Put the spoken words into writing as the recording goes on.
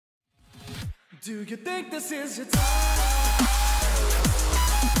Do you think this is your time?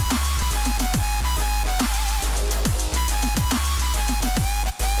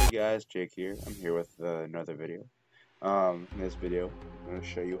 Hey guys, Jake here. I'm here with another video. In this video, I'm going to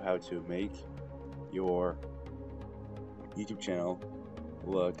show you how to make your YouTube channel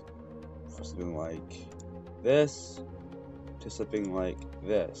look for something like this to something like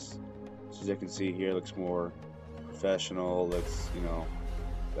this. So as you can see here, it looks more professional, looks,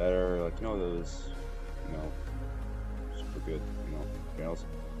 better, like, those, super good, channels.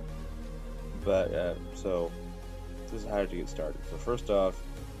 But, so, this is how to get started. So first off,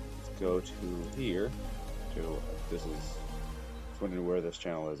 let's go to here, this is, wondering where this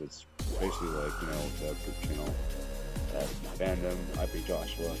channel is. It's basically like, the group channel at Fandom, IP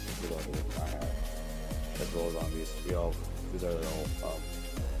Joshua, I have, as well as on these, these are all,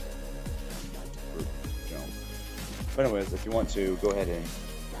 group channel. But anyways, if you want to go ahead and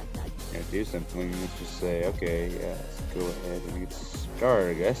do something, let's just say, okay, yeah, let's go ahead and get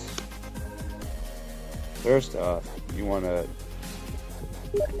started, I guess. First off, you want to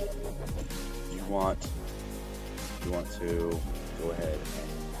go ahead and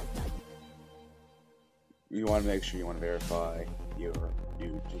you want to make sure you want to verify your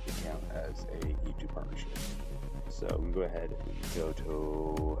YouTube account as a YouTube partnership. So we can go ahead and go to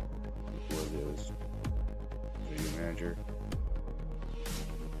what is Video Manager.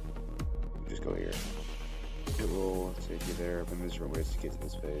 Just go here. It will take you there. But there's different ways to get to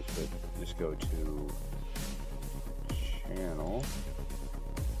this page, but just go to channel.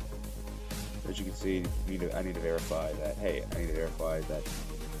 As you can see, I need to verify that. Hey, I need to verify that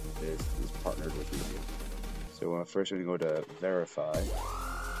this is partnered with YouTube. So first, we're going to go to verify. Of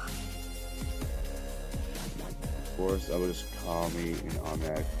course, I would just call me an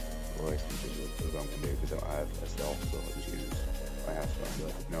automatic voice, which is what I'm going to do because I don't have SL, so I'll just use my house phone.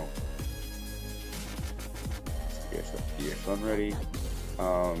 But no. Get your phone ready.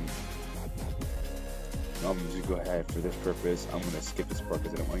 I'm just go ahead for this purpose. I'm gonna skip this part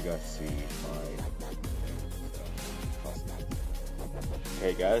because I don't want you guys to see my.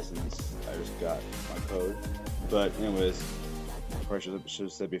 Hey guys, I just got my code. But anyways, I should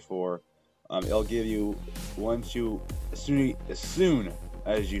have said before, it'll give you as soon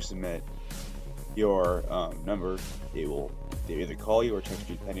as you submit your number, they'll either call you or text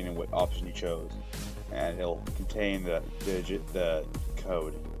you depending on what option you chose. And it'll contain the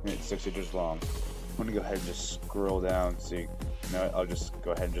code, and it's 6 digits long. I'm gonna go ahead and just scroll down. See, I'll just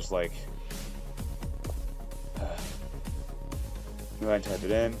go ahead and just like go ahead and type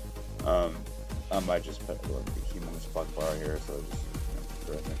it in. I might just put a humongous block bar here, so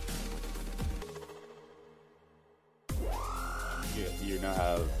just you now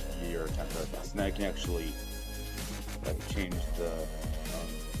have your account verified. Now you can actually change the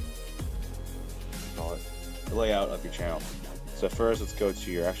the layout of your channel. So first, let's go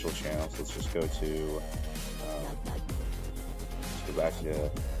to your actual channel. So let's just go to let's go back to the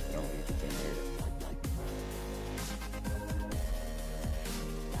YouTube thing here.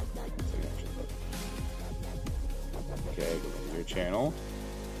 Okay, go to your channel,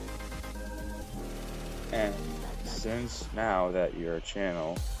 and since now that your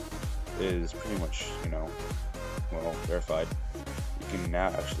channel is pretty much verified, you can now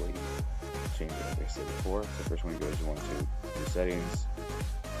actually change it like I said before. So first one goes, you want to do settings.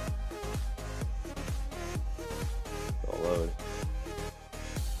 It'll load.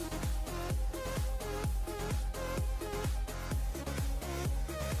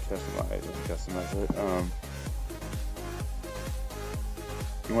 Customize it.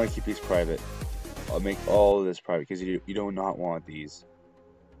 You want to keep these private. I'll make all of this private because you do not want these.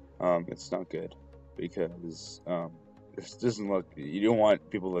 It's not good because this doesn't look. You don't want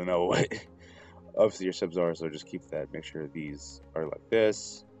people to know what. Obviously your subs are, so just keep that. Make sure these are like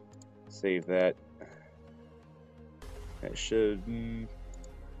this. Save that. It should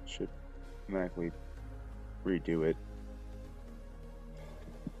automatically redo it.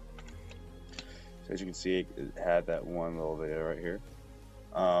 So as you can see, it had that one little video right here.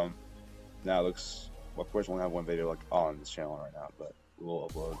 Now it looks. Well, of course, we won't have one video like on this channel right now, but we'll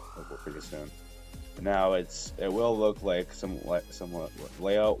upload pretty soon. Now it will look like somewhat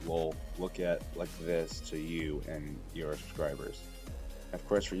layout will look at like this to you and your subscribers. Of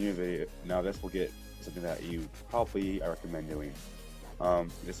course, for new video, now this will get something that you probably I recommend doing.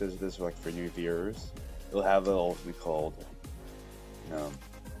 This is like for new viewers. It'll have a little something called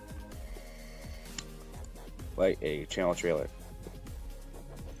like a channel trailer.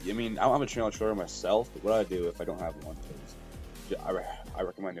 I mean, I don't have a channel trailer myself, but what I do if I don't have one is I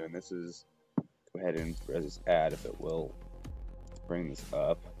recommend doing this is go ahead and press this ad if it will bring this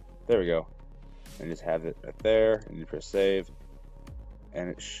up. There we go. and just have it right there, and you press save, and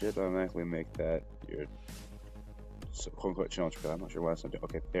it should automatically make that your quote-unquote channel tracker. I'm not sure why it's not doing.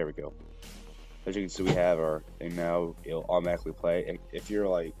 Okay, there we go. As you can see, we have our thing now. It'll automatically play. If you're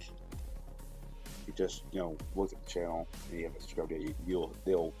like, you just look at the channel and you haven't subscribed yet,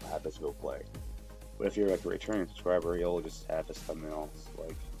 they'll have this go play. But if you're like a returning subscriber, you'll just have this thumbnails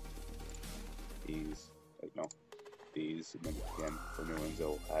like these, these, and then again for new ones,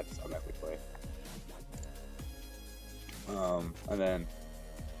 they'll have this automatically play. And then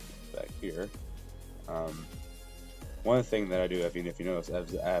back here, one thing that I do, if you notice, I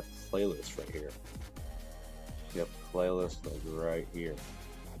have playlists right here. You have playlists like right here.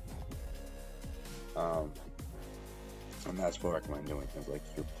 And that's what I recommend doing, things like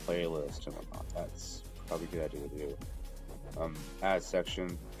your playlist and whatnot. That's probably a good idea to do. Add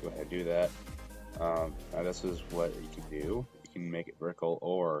section, go ahead and do that. Now this is what you can do. You can make it vertical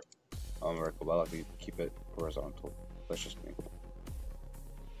or vertical, but I like to keep it horizontal. That's just me.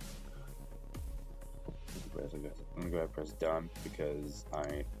 I'm gonna go ahead and press done because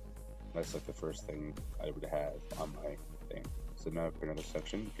that's like the first thing I would have on my thing. So now for another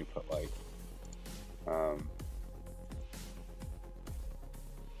section, you can put like I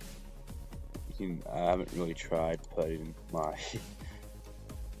haven't really tried putting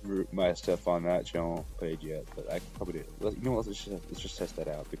my stuff on that channel page yet, but I can probably do it. You know what? Let's just test that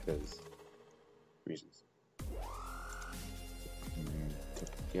out because reasons.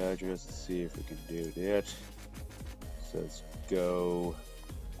 The address. Let's see if we can do that. So let's go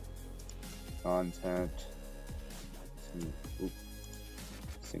content to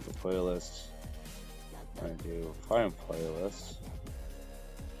single playlist. I do find playlist.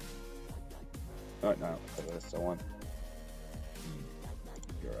 Not playlist. I want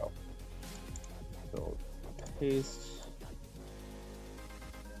URL. So paste.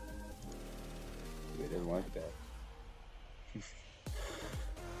 It didn't like that.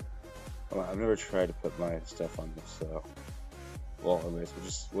 Well, I've never tried to put my stuff on this, so well, anyways,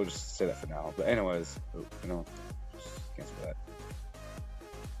 we'll just say that for now. But anyways, just cancel that.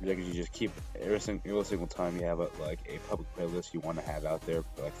 You just keep every single time you have like a public playlist you want to have out there,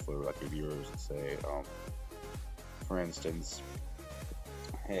 like for like your viewers, and say, for instance,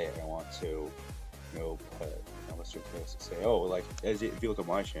 hey, I want to, put, let's do this. Say, like if you look at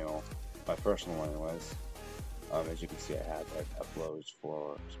my channel, my personal one, anyways. As you can see, I have like uploads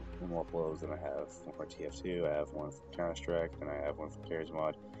for some more uploads than I have one for TF2. I have one for Counter-Strike, and I have one for Carries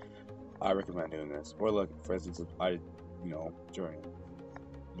Mod. I recommend doing this. Or look, for instance, during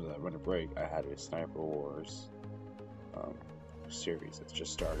the Run a Break, I had a Sniper Wars series that's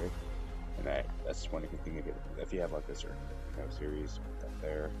just started, and that's one you can think of it. If you have like this or series up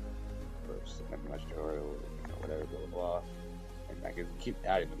there, or some tutorial, whatever, blah blah blah, and I can keep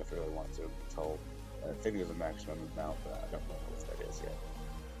adding them if I really want to until. I think there's a maximum amount, but I don't know what that is yet.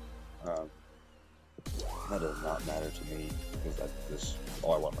 That does not matter to me because that's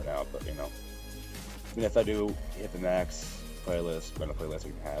all I want right now. But even if I do hit the max playlist, run a playlist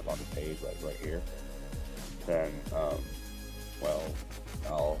we can have on the page right here, then well,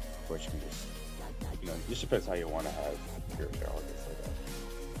 I'll of course you can just just depends how you want to have your channel and things like that.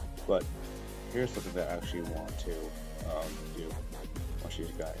 But here's something that I actually want to do. I'll show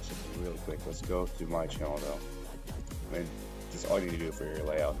you guys something real quick. Let's go to my channel though. I mean, this is all you need to do for your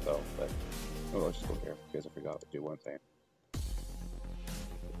layout though, but let's just go here because I forgot to do one thing.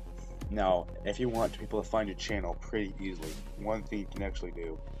 Now, if you want people to find your channel pretty easily, one thing you can actually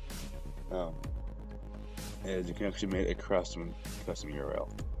do is you can actually make a custom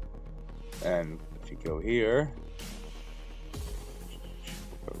URL. And if you go here,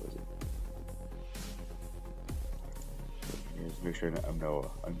 make sure I've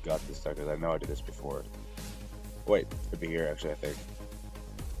got this stuff because I know I did this before. Wait, it'd be here actually, I think.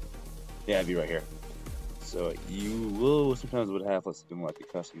 Yeah, it'd be right here. So you will sometimes would have something like a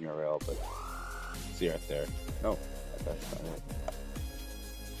custom URL, but see right there. No, that's not it.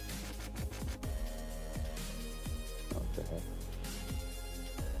 What the heck?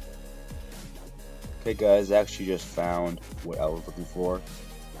 Okay, guys, I actually just found what I was looking for.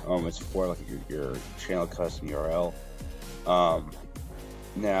 It's for like your channel custom URL.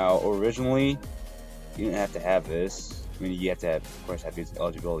 Now originally you didn't have to have this. I mean, you have to have, of course, have its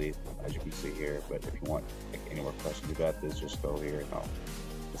eligibility, as you can see here. But if you want any more questions about this, just go here and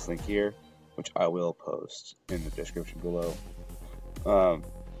this link here, which I will post in the description below.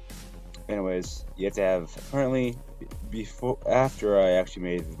 Anyways, you have to have apparently after I actually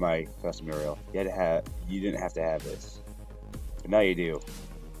made my custom URL, you didn't have to have this, but now you do.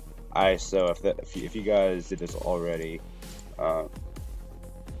 So if you guys did this already,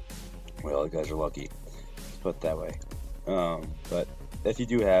 Well, you guys are lucky. Let's put it that way. But if you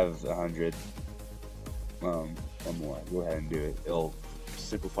do have 100 or more, go ahead and do it. It'll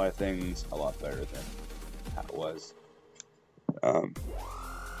simplify things a lot better than how it was.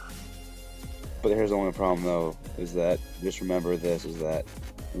 But here's the only problem though, is that just remember this, is that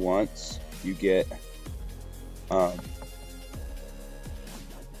once you get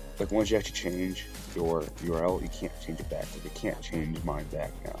like once you actually change your URL, you can't change it back. Like you can't change mine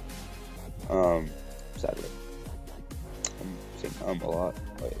back now. Sadly. I'm saying a lot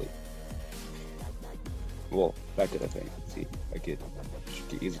lately. Well, back to that thing. See, I get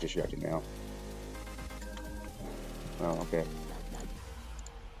easily distracted now. Oh, okay.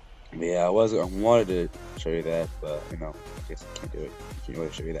 But yeah, I wanted to show you that, but you know, I guess I can't do it. I can't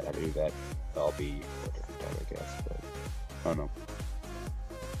really show you that how to do that. That'll be a different time, I guess. But I don't know.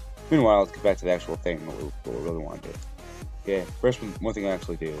 Meanwhile, let's get back to the actual thing what we really want to do. Okay, first one thing I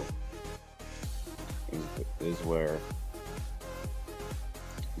actually do is where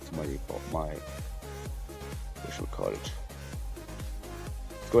it's my default, what should we call it?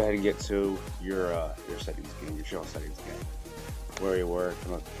 Go ahead and get to your settings again, your channel settings again. Where you were,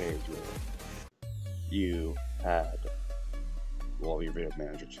 come up the page where you had your video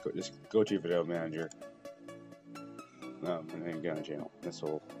manager. Just go to your video manager, and then get on the channel. This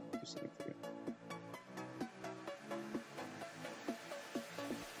will do something for you.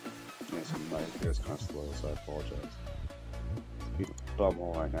 Yes, my video's kind of slow, so I apologize. It's a bum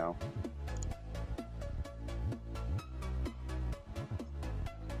hole right now.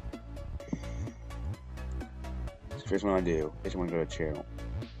 First one I do is you want to go to channel.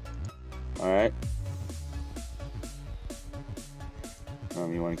 Alright.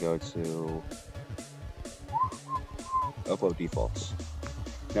 You want to go to upload defaults.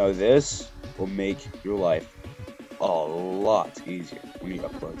 Now this will make your life a lot easier when you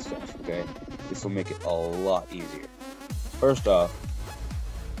upload stuff, okay? This will make it a lot easier. First off,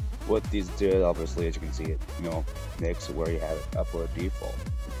 what these do, obviously, as you can see it, makes it where you have it upload default.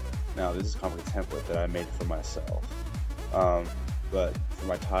 Now this is kind of a template that I made for myself, but for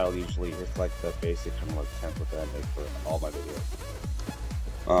my title usually it's like the basic kind of like template that I make for all my videos,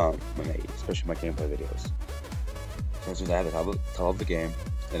 especially my gameplay videos. So since I have the title of the game,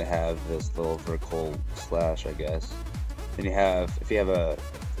 then I have this little vertical slash, I guess. Then you have, if you have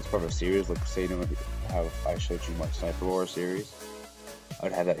it's part of a series, like say how I showed you my Sniper War series, I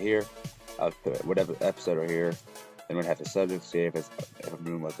would have that here. I would put whatever episode right here. Then we'd have the subject, say if I'm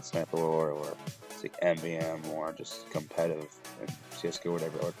doing like a Sniper War or say MVM or just competitive and CSGO,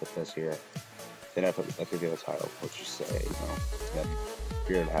 whatever, I would put this here. Then I put like the video title, which you say, then if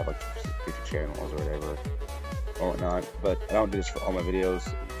you're to have like future channels or whatever or whatnot. But I don't do this for all my videos,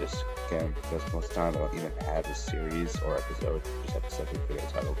 just again, because most of the time I don't even have a series or episode, just have a separate video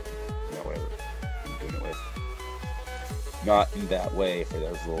title, whatever I'm doing it with. Not in that way for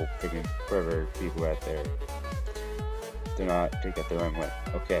those little freaking pervert people out there. Do not take that the wrong way.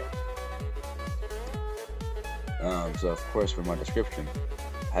 Okay. So of course for my description,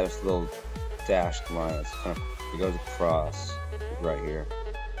 I have this little dashed line that's it goes across right here.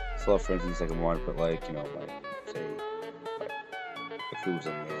 So for instance, like I want to put like, the who's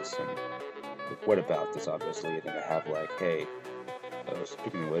in this and what about this, obviously, and then I have like, hey,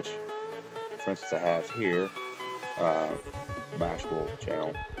 speaking of which, for instance, I have here my actual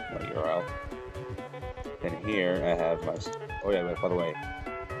channel, my URL. And here I have my, by the way,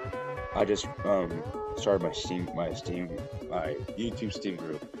 I just started my YouTube Steam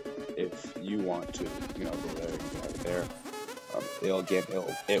group. If you want to, go there, you can have it there.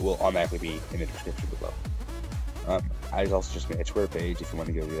 It will automatically be in the description below. I also just made a Twitter page. If you want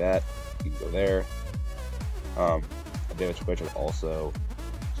to go do that, you can go there. I did a Twitch also.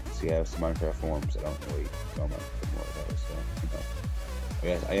 See, I have some Minecraft forums. I don't really go on more of those, so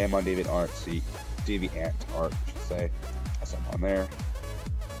I am on DeviantArt, I should say. That's on there.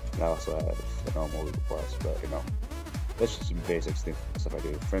 And I also have the normal Google Plus, but that's just some basic stuff I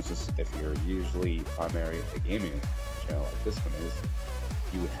do. For instance, if you're usually primary a gaming channel like this one is,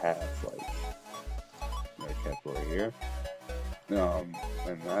 you would have like a category here.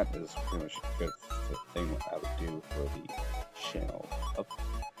 And that is pretty much the thing I would do for the channel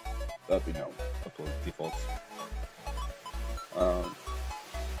upload defaults.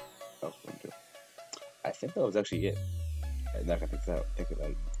 I think that was actually it. I'm not gonna think about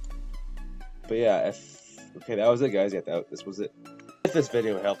it. But yeah, that was it, guys. Yeah, this was it. If this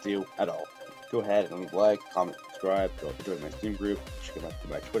video helped you at all, go ahead and leave a like, comment, subscribe, go join my Steam group, check out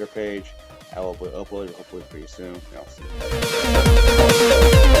my Twitter page. I will upload it hopefully pretty soon, and I'll see you.